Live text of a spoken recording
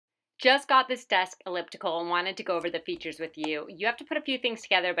Just got this desk elliptical and wanted to go over the features with you. You have to put a few things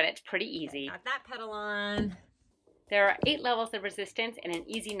together, but it's pretty easy. Got that pedal on. There are 8 levels of resistance and an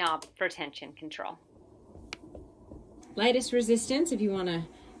easy knob for tension control. Lightest resistance if you want to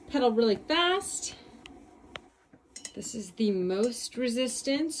pedal really fast. This is the most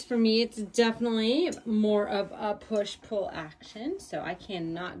resistance. For me, it's definitely more of a push-pull action, so I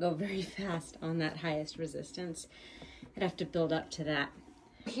cannot go very fast on that highest resistance. I'd have to build up to that.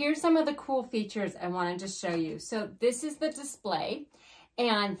 Here's some of the cool features I wanted to show you. So this is the display,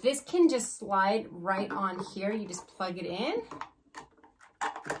 and this can just slide right on here. You just plug it in,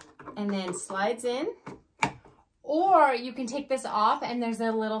 and then slides in. Or you can take this off and there's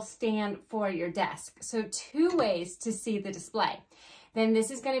a little stand for your desk. So 2 ways to see the display. Then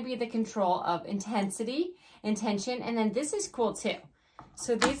this is going to be the control of intensity and tension. And then this is cool too.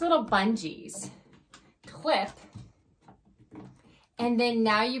 So these little bungees clip. And then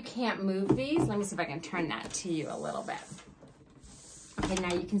now you can't move these. Let me see if I can turn that to you a little bit. Okay,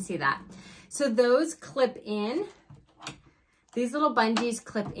 now you can see that. So those clip in. These little bungees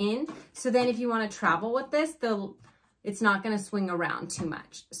clip in, so then if you want to travel with this, it's not going to swing around too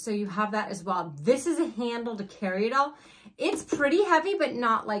much. So you have that as well. This is a handle to carry it all. It's pretty heavy, but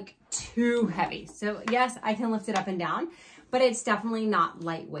not like too heavy. So yes, I can lift it up and down, but it's definitely not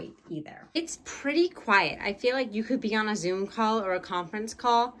lightweight either. It's pretty quiet. I feel like you could be on a Zoom call or a conference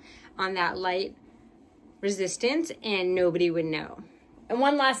call on that light resistance and nobody would know. And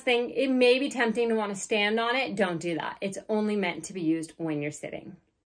one last thing, it may be tempting to want to stand on it. Don't do that. It's only meant to be used when you're sitting.